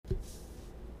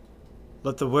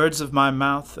Let the words of my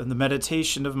mouth and the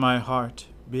meditation of my heart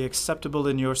be acceptable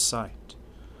in your sight,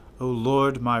 O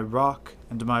Lord, my rock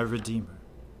and my redeemer.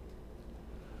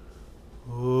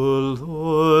 O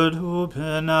Lord,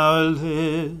 open our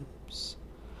lips,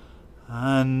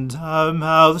 and our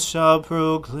mouth shall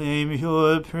proclaim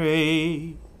your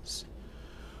praise.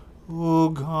 O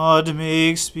God,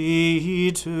 make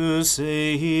speed to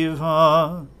save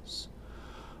us.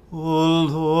 O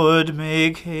Lord,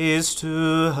 make haste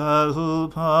to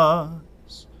help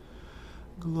us.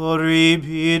 Glory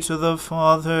be to the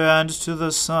Father, and to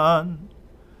the Son,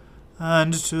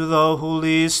 and to the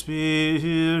Holy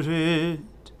Spirit,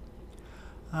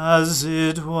 as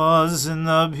it was in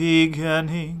the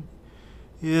beginning,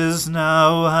 is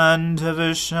now, and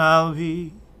ever shall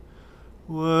be,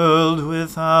 world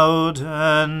without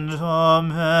end.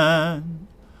 Amen.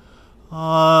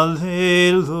 Alleluia.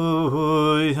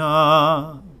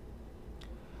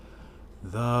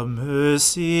 The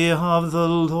mercy of the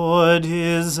Lord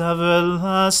is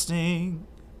everlasting.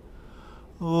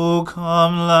 O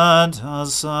come, let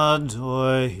us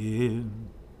adore him.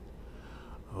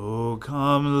 O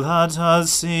come, let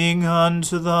us sing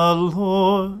unto the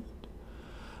Lord.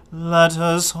 Let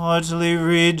us heartily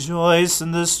rejoice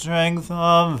in the strength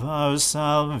of our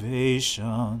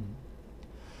salvation.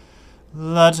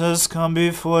 Let us come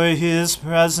before his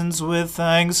presence with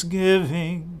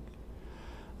thanksgiving,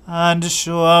 and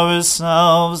show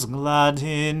ourselves glad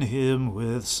in him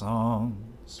with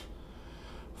songs.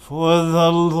 For the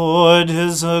Lord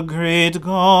is a great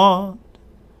God,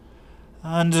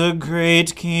 and a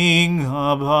great King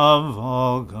above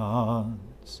all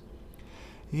gods.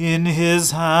 In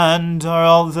his hand are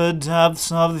all the depths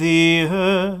of the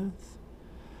earth,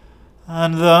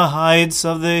 and the heights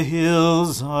of the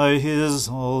hills are his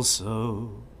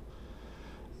also.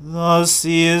 The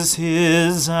sea is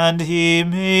his, and he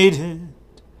made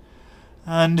it,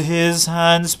 and his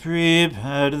hands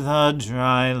prepared the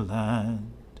dry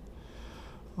land.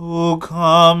 O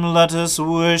come, let us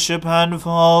worship and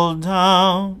fall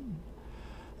down,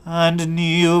 and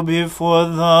kneel before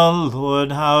the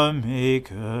Lord our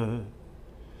Maker.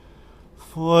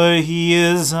 For he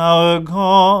is our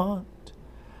God,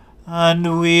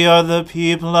 and we are the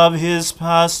people of his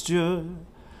pasture,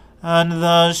 and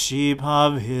the sheep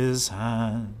of his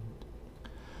hand.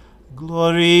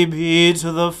 Glory be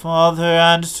to the Father,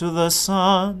 and to the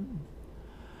Son,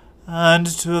 and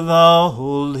to the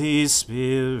Holy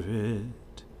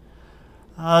Spirit,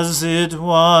 as it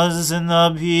was in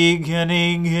the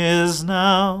beginning, is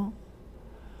now,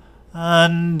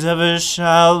 and ever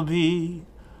shall be,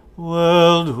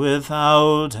 world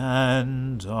without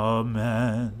end.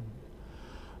 Amen.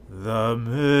 The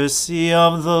mercy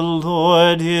of the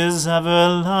Lord is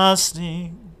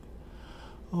everlasting.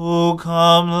 O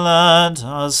come, let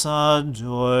us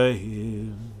adore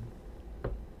him.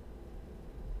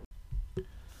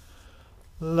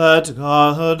 Let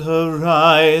God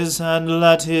arise, and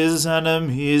let his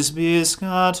enemies be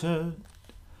scattered.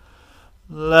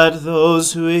 Let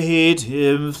those who hate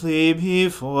him flee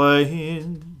before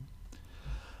him.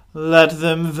 Let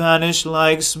them vanish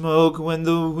like smoke when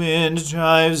the wind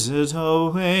drives it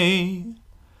away.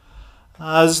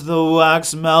 As the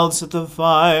wax melts at the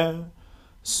fire,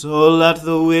 so let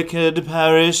the wicked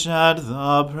perish at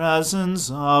the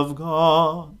presence of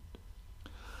God.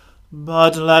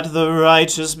 But let the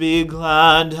righteous be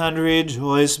glad and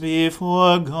rejoice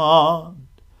before God.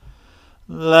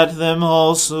 Let them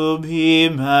also be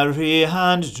merry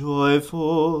and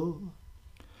joyful.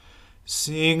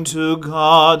 Sing to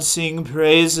God, sing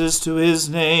praises to his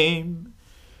name.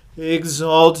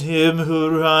 Exalt him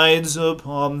who rides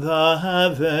upon the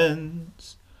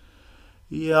heavens.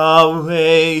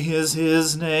 Yahweh is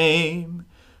his name.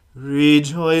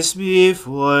 Rejoice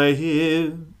before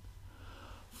him.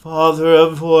 Father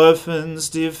of orphans,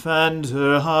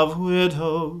 defender of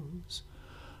widows,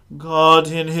 God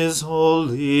in his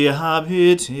holy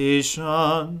habitation.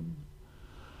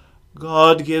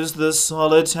 God gives the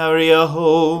solitary a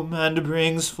home, and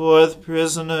brings forth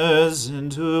prisoners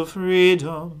into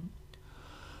freedom.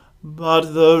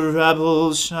 But the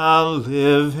rebels shall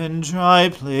live in dry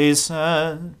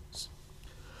places.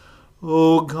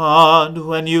 O God,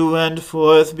 when you went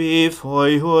forth before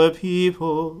your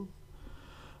people,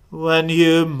 when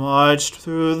you marched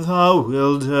through the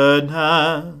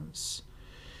wilderness,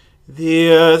 the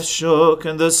earth shook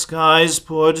and the skies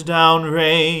poured down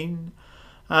rain,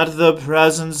 at the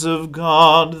presence of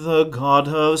God, the God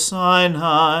of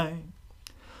Sinai,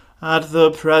 at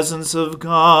the presence of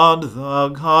God, the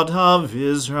God of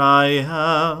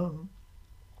Israel.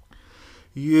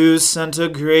 You sent a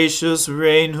gracious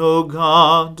rain, O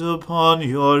God, upon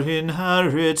your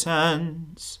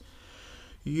inheritance.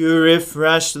 You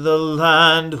refreshed the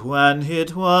land when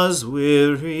it was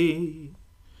weary.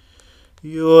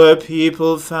 Your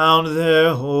people found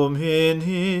their home in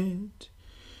it.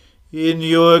 In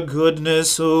your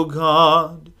goodness, O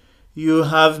God, you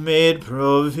have made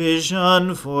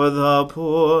provision for the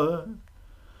poor.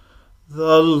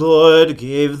 The Lord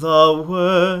gave the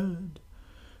word.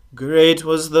 Great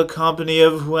was the company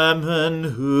of women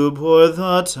who bore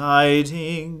the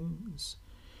tidings.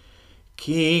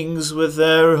 Kings with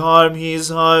their armies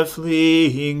are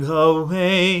fleeing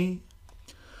away.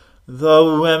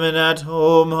 The women at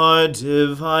home are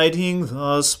dividing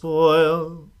the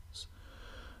spoils.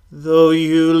 Though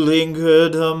you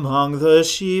lingered among the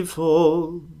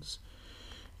sheepfolds,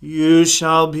 you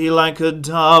shall be like a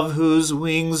dove whose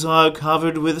wings are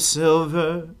covered with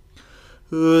silver,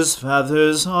 whose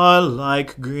feathers are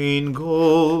like green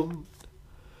gold.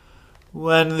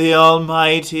 When the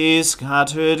Almighty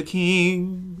scattered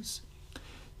kings,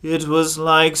 it was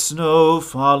like snow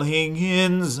falling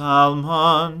in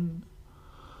Zalmon.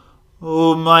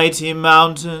 O mighty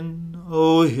mountain,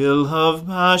 O hill of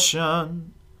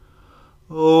Bashan,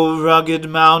 O rugged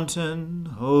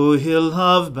mountain, O hill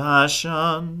of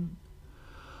Bashan.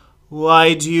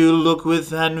 Why do you look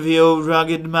with envy, O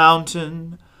rugged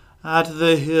mountain, at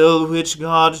the hill which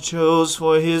God chose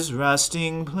for his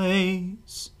resting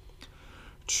place?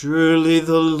 Truly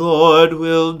the Lord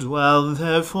will dwell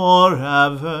there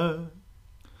forever.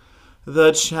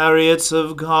 The chariots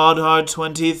of God are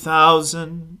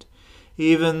 20,000,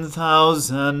 even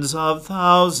thousands of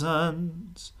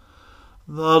thousands.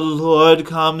 The Lord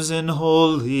comes in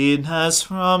holiness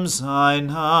from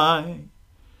Sinai.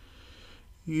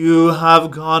 You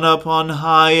have gone up on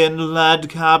high and led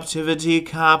captivity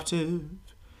captive.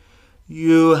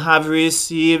 You have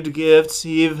received gifts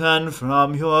even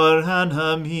from your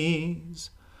enemies,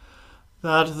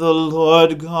 that the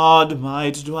Lord God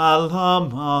might dwell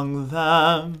among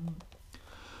them.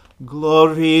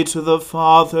 Glory to the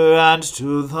Father, and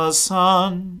to the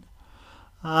Son,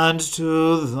 and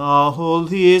to the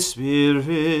Holy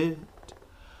Spirit,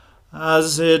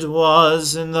 as it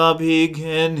was in the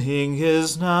beginning,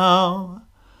 is now,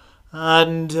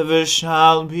 and ever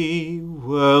shall be,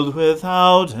 world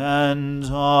without end.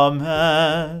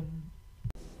 Amen.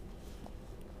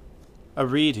 A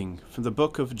reading from the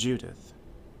book of Judith.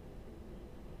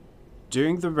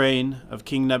 During the reign of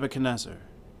King Nebuchadnezzar,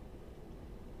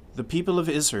 the people of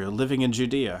Israel living in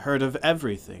Judea heard of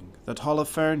everything that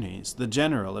Holofernes, the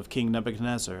general of King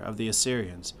Nebuchadnezzar of the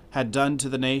Assyrians, had done to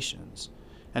the nations,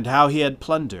 and how he had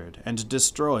plundered and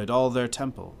destroyed all their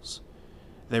temples.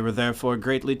 They were therefore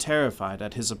greatly terrified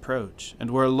at his approach,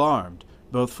 and were alarmed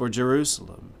both for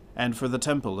Jerusalem and for the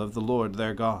temple of the Lord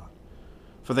their God.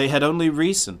 For they had only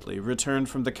recently returned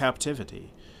from the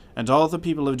captivity, and all the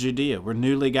people of Judea were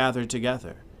newly gathered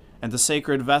together, and the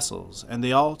sacred vessels, and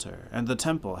the altar, and the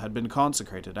temple had been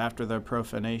consecrated after their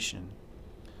profanation.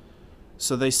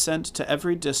 So they sent to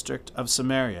every district of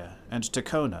Samaria, and to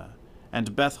Kona,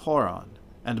 and Beth-horon,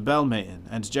 and Belmain,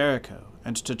 and Jericho,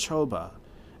 and to Chobah,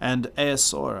 and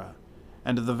Aasora,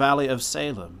 and the valley of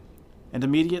Salem, and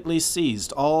immediately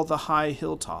seized all the high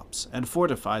hilltops, and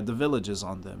fortified the villages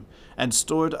on them, and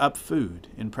stored up food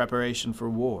in preparation for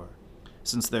war,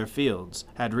 since their fields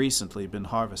had recently been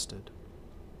harvested.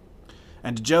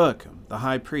 And Joachim, the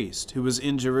high priest, who was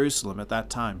in Jerusalem at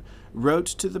that time, wrote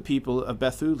to the people of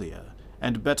Bethulia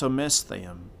and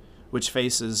Betomesthaim, which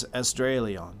faces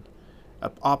Esdraelon,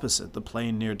 opposite the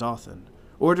plain near Dothan,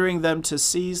 ordering them to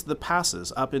seize the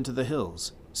passes up into the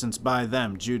hills, since by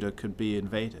them Judah could be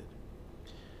invaded.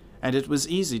 And it was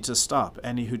easy to stop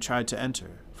any who tried to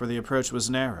enter, for the approach was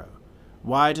narrow,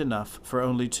 wide enough for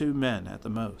only 2 men at the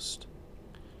most.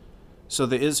 So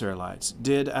the Israelites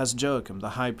did as Joachim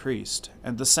the high priest,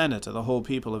 and the senate of the whole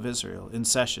people of Israel in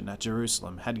session at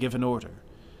Jerusalem had given order.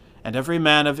 And every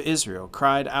man of Israel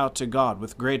cried out to God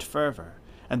with great fervor,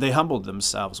 and they humbled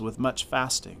themselves with much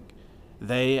fasting,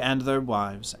 they and their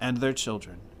wives, and their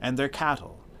children, and their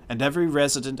cattle, and every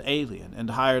resident alien,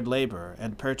 and hired laborer,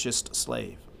 and purchased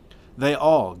slave. They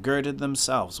all girded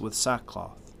themselves with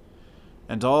sackcloth.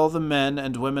 And all the men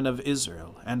and women of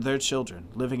Israel, and their children,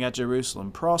 living at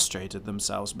Jerusalem, prostrated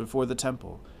themselves before the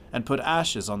temple, and put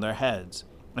ashes on their heads,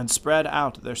 and spread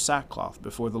out their sackcloth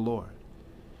before the Lord.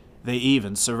 They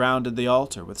even surrounded the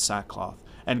altar with sackcloth,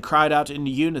 and cried out in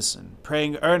unison,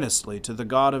 praying earnestly to the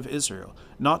God of Israel,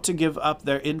 not to give up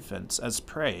their infants as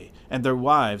prey, and their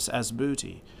wives as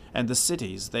booty, and the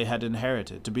cities they had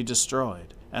inherited to be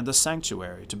destroyed, and the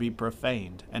sanctuary to be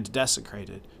profaned and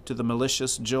desecrated to the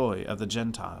malicious joy of the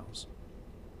Gentiles.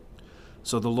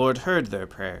 So the Lord heard their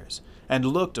prayers, and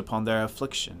looked upon their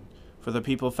affliction, for the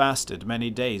people fasted many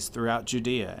days throughout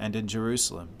Judea and in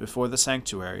Jerusalem before the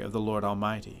sanctuary of the Lord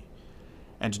Almighty.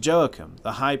 And Joachim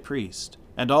the high priest,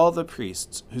 and all the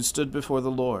priests who stood before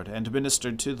the Lord and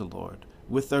ministered to the Lord,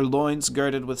 with their loins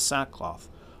girded with sackcloth,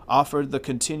 offered the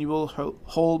continual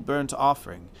whole burnt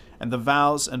offering, and the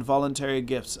vows and voluntary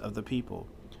gifts of the people.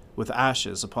 With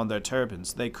ashes upon their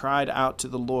turbans, they cried out to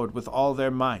the Lord with all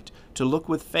their might, to look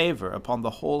with favor upon the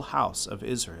whole house of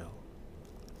Israel.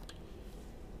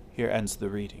 Here ends the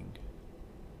reading.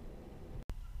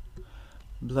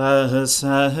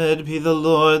 Blessed be the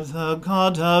Lord, the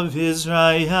God of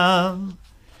Israel.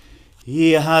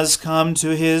 He has come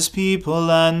to his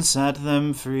people and set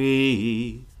them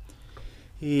free.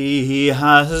 He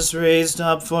has raised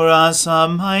up for us a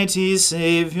mighty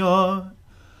Saviour,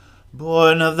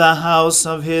 born of the house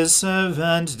of his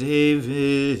servant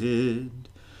David.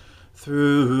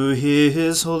 Through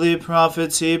his holy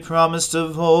prophets he promised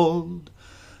of old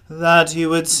that he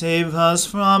would save us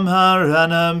from our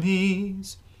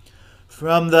enemies,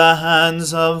 from the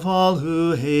hands of all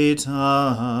who hate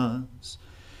us.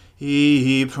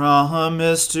 He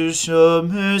promised to show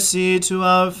mercy to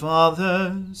our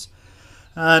fathers,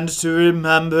 and to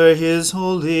remember his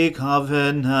holy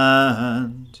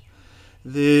covenant.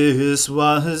 This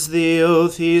was the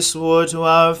oath he swore to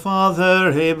our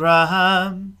father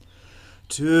Abraham,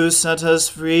 to set us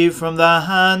free from the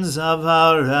hands of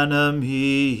our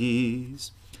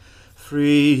enemies,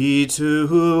 free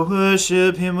to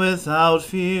worship him without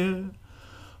fear,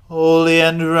 holy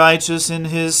and righteous in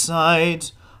his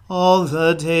sight all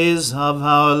the days of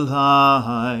our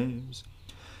lives.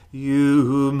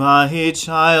 You, my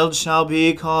child, shall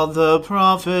be called the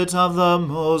prophet of the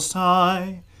Most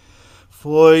High,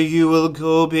 for you will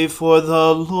go before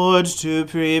the Lord to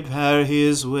prepare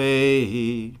his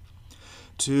way,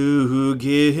 to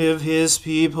give his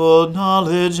people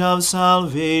knowledge of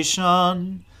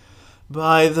salvation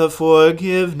by the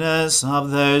forgiveness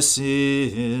of their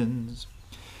sins,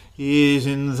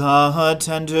 in the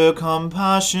tender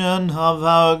compassion of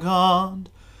our God.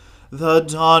 The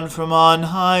dawn from on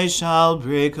high shall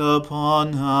break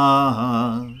upon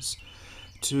us,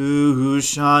 to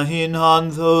shine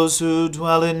on those who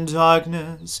dwell in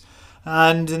darkness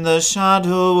and in the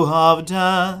shadow of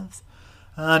death,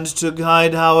 and to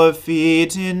guide our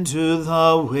feet into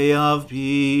the way of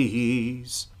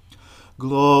peace.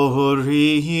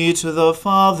 Glory to the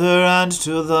Father, and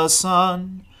to the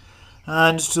Son,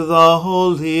 and to the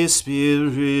Holy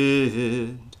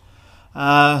Spirit,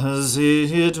 as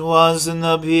it was in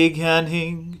the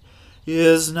beginning,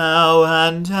 is now,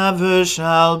 and ever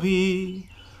shall be,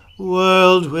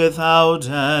 world without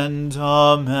end.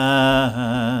 Amen.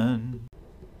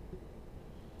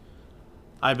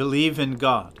 I believe in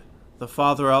God, the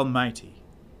Father Almighty,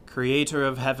 creator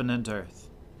of heaven and earth.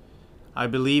 I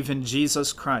believe in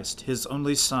Jesus Christ, his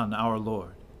only Son, our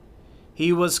Lord.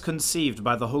 He was conceived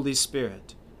by the Holy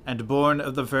Spirit, and born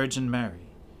of the Virgin Mary.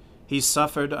 He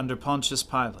suffered under Pontius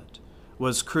Pilate,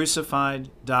 was crucified,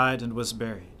 died, and was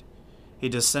buried. He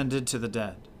descended to the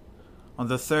dead. On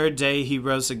the third day he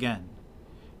rose again.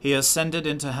 He ascended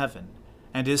into heaven,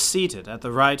 and is seated at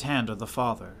the right hand of the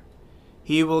Father.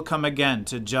 He will come again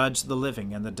to judge the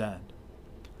living and the dead.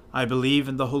 I believe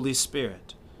in the Holy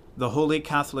Spirit, the Holy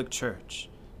Catholic Church,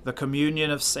 the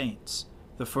communion of saints,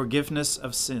 the forgiveness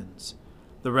of sins,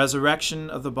 the resurrection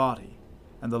of the body,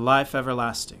 and the life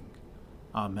everlasting.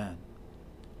 Amen.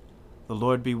 The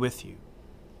Lord be with you.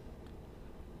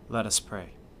 Let us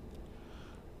pray.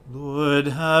 Lord,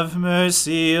 have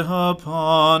mercy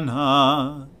upon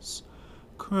us.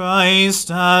 Christ,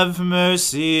 have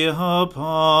mercy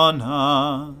upon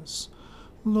us.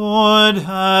 Lord,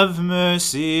 have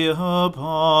mercy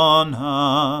upon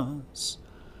us.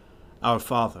 Our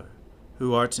Father,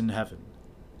 who art in heaven,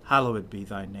 hallowed be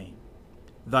thy name.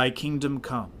 Thy kingdom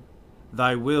come,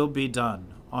 thy will be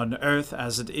done, on earth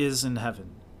as it is in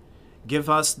heaven. Give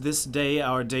us this day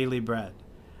our daily bread,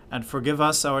 and forgive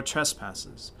us our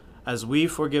trespasses, as we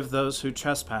forgive those who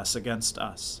trespass against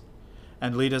us.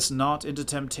 And lead us not into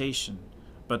temptation,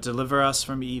 but deliver us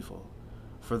from evil.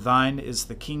 For thine is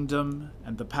the kingdom,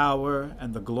 and the power,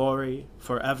 and the glory,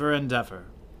 forever and ever.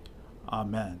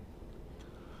 Amen.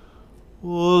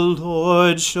 O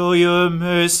Lord, show your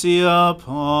mercy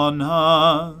upon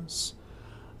us,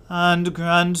 and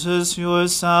grant us your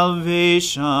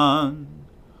salvation.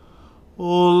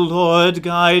 O Lord,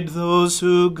 guide those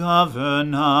who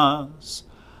govern us,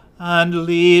 and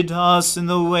lead us in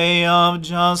the way of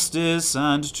justice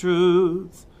and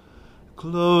truth.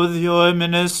 Clothe your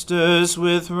ministers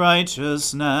with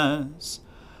righteousness,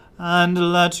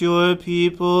 and let your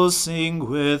people sing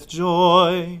with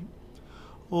joy.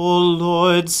 O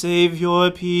Lord, save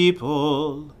your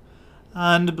people,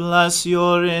 and bless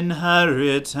your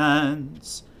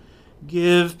inheritance.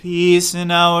 Give peace in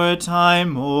our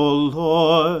time, O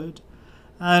Lord,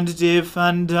 and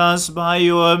defend us by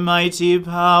your mighty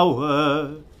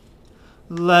power.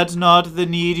 Let not the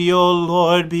needy, O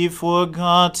Lord, be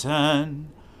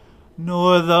forgotten,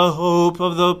 nor the hope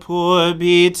of the poor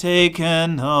be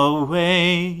taken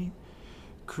away.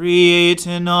 Create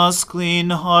in us clean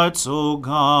hearts, O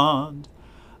God,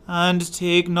 and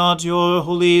take not your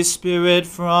Holy Spirit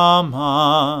from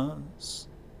us.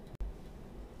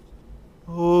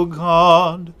 O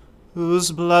God,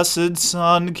 whose blessed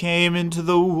Son came into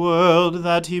the world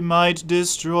that he might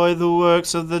destroy the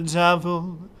works of the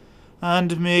devil,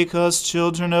 and make us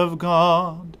children of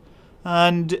God,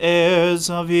 and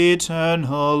heirs of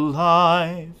eternal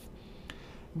life,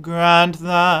 grant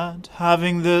that,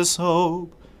 having this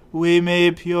hope, we may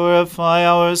purify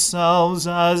ourselves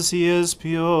as he is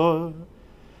pure,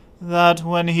 that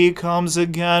when he comes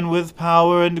again with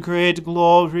power and great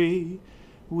glory,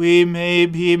 we may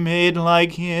be made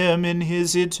like him in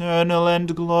his eternal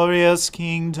and glorious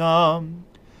kingdom,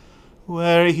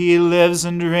 where he lives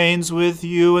and reigns with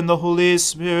you in the Holy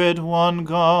Spirit, one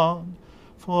God,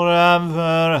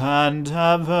 forever and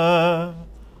ever.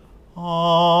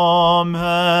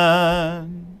 Amen.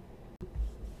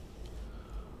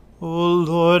 O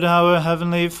Lord, our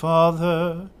heavenly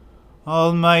Father,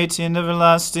 almighty and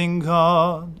everlasting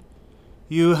God,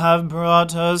 you have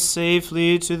brought us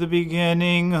safely to the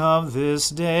beginning of this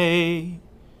day.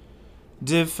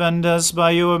 Defend us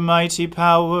by your mighty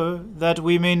power, that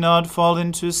we may not fall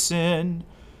into sin,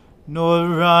 nor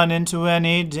run into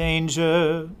any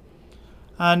danger,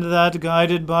 and that,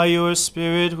 guided by your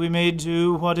Spirit, we may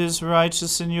do what is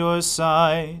righteous in your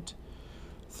sight.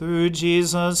 Through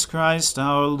Jesus Christ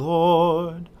our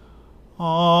Lord.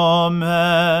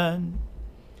 Amen.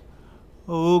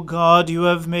 O God, you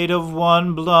have made of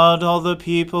one blood all the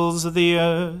peoples of the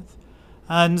earth,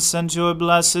 and sent your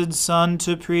blessed Son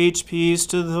to preach peace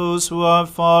to those who are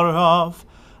far off,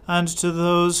 and to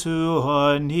those who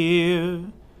are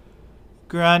near.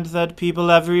 Grant that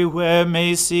people everywhere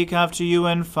may seek after you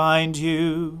and find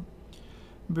you.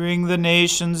 Bring the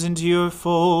nations into your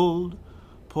fold,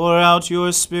 pour out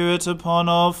your Spirit upon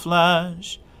all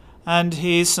flesh, and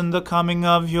hasten the coming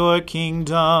of your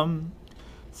kingdom.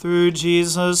 Through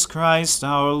Jesus Christ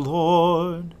our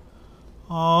Lord.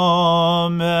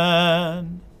 Amen.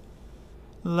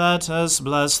 Let us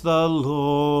bless the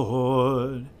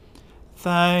Lord.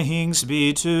 Thanks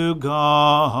be to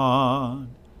God.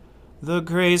 The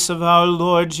grace of our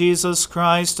Lord Jesus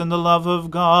Christ, and the love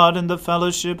of God, and the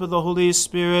fellowship of the Holy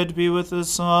Spirit be with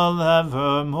us all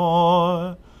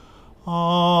evermore.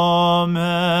 Amen.